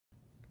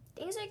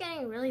Things are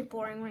getting really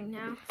boring right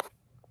now.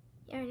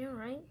 Yeah, I know,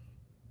 right?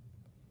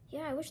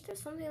 Yeah, I wish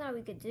there's something that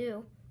we could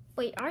do.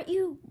 Wait, aren't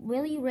you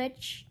really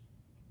rich?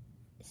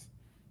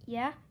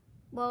 Yeah?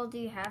 Well, do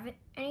you have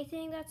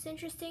anything that's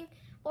interesting?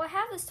 Well, I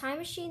have this time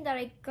machine that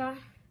I got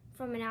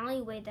from an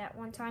alleyway that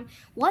one time.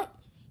 What?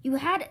 You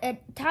had a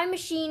time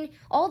machine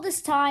all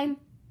this time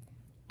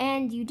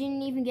and you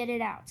didn't even get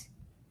it out?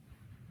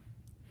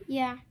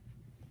 Yeah.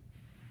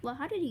 Well,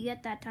 how did you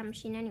get that time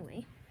machine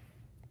anyway?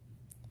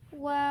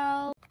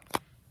 Well,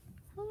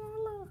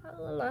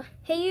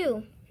 hey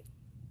you.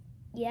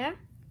 Yeah?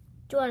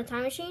 Do you want a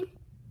time machine?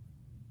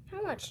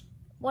 How much?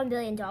 $1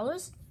 billion?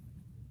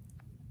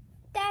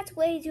 That's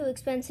way too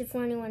expensive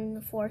for anyone to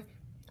afford.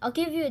 I'll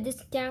give you a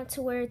discount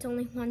to where it's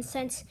only 1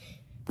 cent.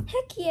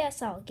 Heck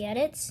yes, I'll get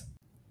it.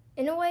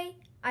 In a way,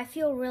 I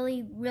feel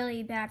really,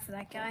 really bad for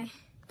that guy.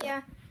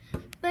 Yeah,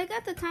 but I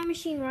got the time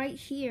machine right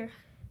here.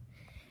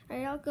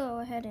 Alright, I'll go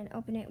ahead and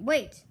open it.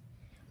 Wait,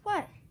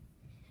 what?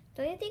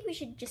 Don't you think we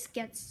should just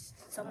get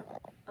some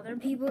other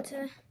people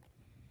to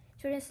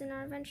join us in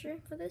our adventure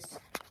for this?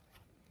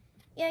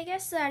 Yeah, I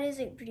guess that is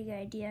a pretty good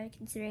idea,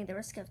 considering the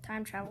risk of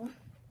time travel.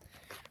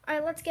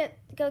 Alright, let's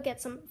go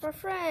get some of our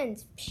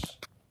friends. Psh.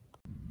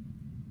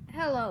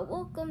 Hello,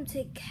 welcome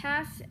to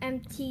Caf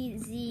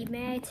MTZ.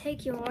 May I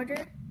take your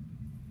order?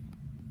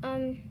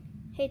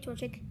 Hey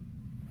Torchic.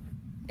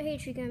 Hey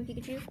Trika and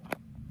Pikachu.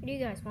 What do you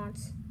guys want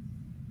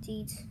to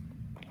eat?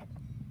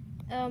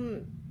 I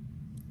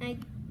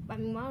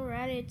mean, while we're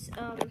at it,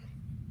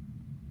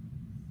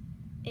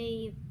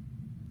 a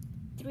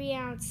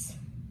 3-ounce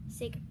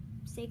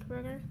steak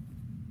burger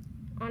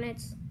on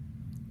it,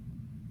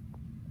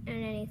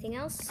 and anything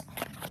else.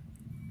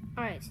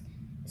 Alright,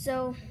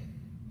 so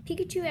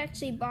Pikachu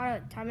actually bought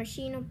a time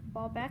machine a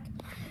while back.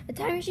 A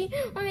time machine?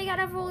 Oh my god,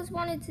 I've always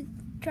wanted to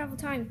travel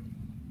time,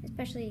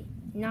 especially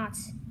not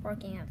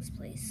working at this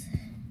place.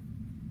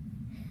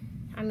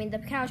 I mean, the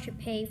cows should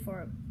pay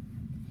for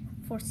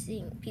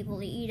forcing people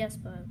to eat us,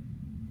 but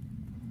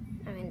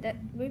I mean, that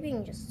we're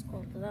being just as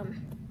cool to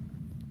them.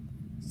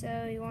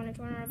 So, you want to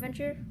join our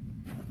adventure?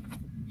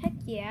 Heck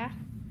yeah.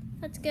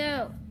 Let's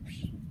go.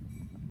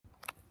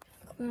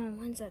 Come on,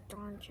 when's that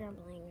darn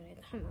trampoline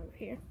gonna come over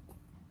here?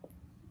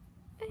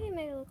 Hey,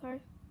 my little car.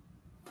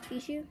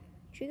 Pikachu?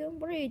 Trico,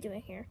 what are you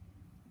doing here?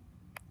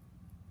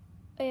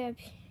 Oh yeah,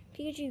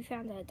 Pikachu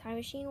found a time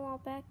machine a while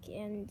back,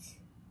 and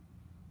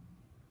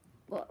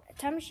well, a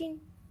time machine?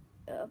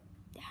 How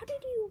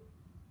did you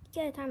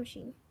get a time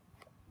machine?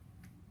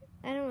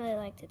 I don't really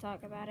like to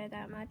talk about it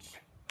that much.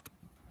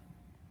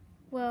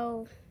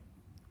 Well,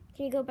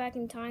 can you go back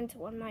in time to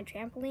when my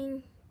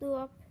trampoline blew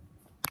up?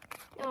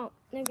 No,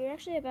 we're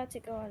actually about to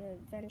go on an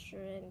adventure,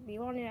 and we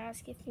wanted to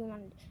ask if you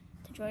wanted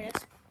to join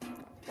us.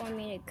 Well, I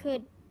mean, it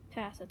could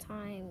pass the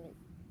time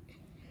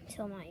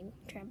until my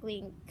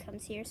trampoline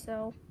comes here,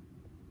 so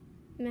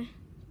meh,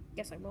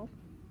 guess I will.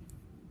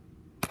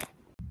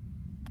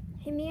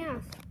 Hey,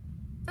 Meowth.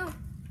 Oh,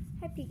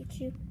 hi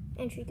Pikachu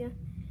and Trika.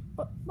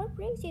 What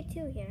brings you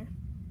two here?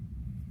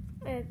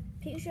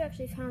 Pikachu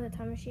actually found the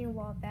time machine a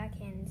while back,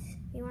 and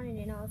he wanted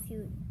to know if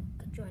you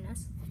could join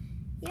us.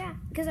 Yeah,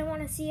 because I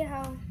want to see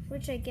how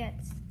rich I get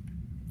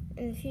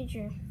in the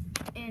future,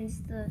 and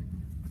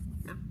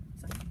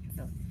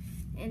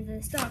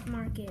the stock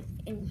market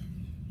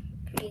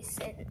increase,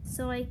 and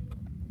so I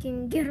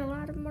can get a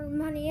lot of more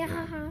money.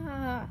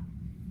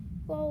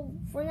 Well,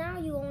 for now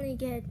you only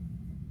get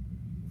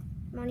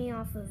money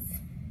off of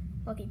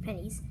lucky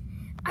pennies.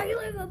 I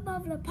live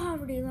above the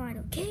poverty line,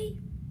 okay?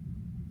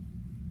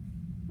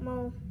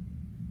 Well,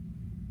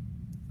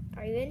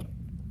 are you in?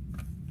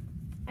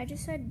 I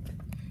just said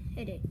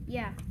hit it.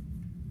 Yeah,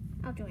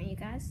 I'll join you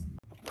guys.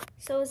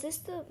 So is this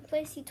the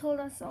place he told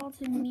us all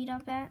to meet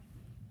up at?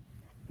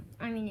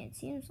 I mean, it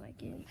seems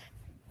like it.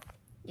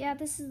 Yeah,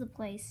 this is the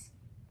place.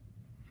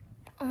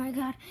 Oh my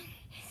god.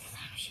 It's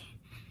that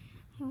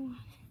machine.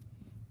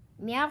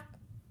 Meow.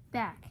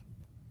 Back.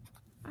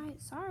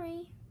 Alright,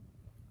 sorry.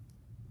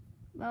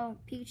 Well,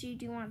 Pikachu,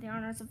 do you want the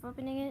honors of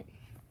opening it?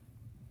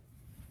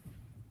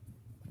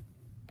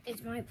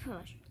 It's my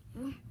pleasure.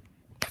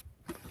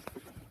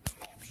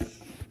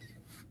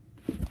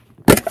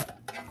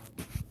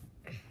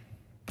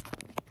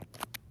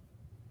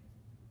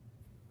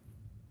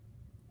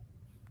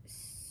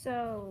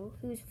 So,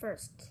 who's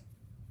first?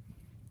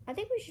 I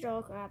think we should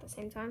all go at the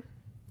same time.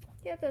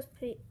 Yeah, that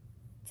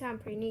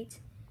sounds pretty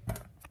neat.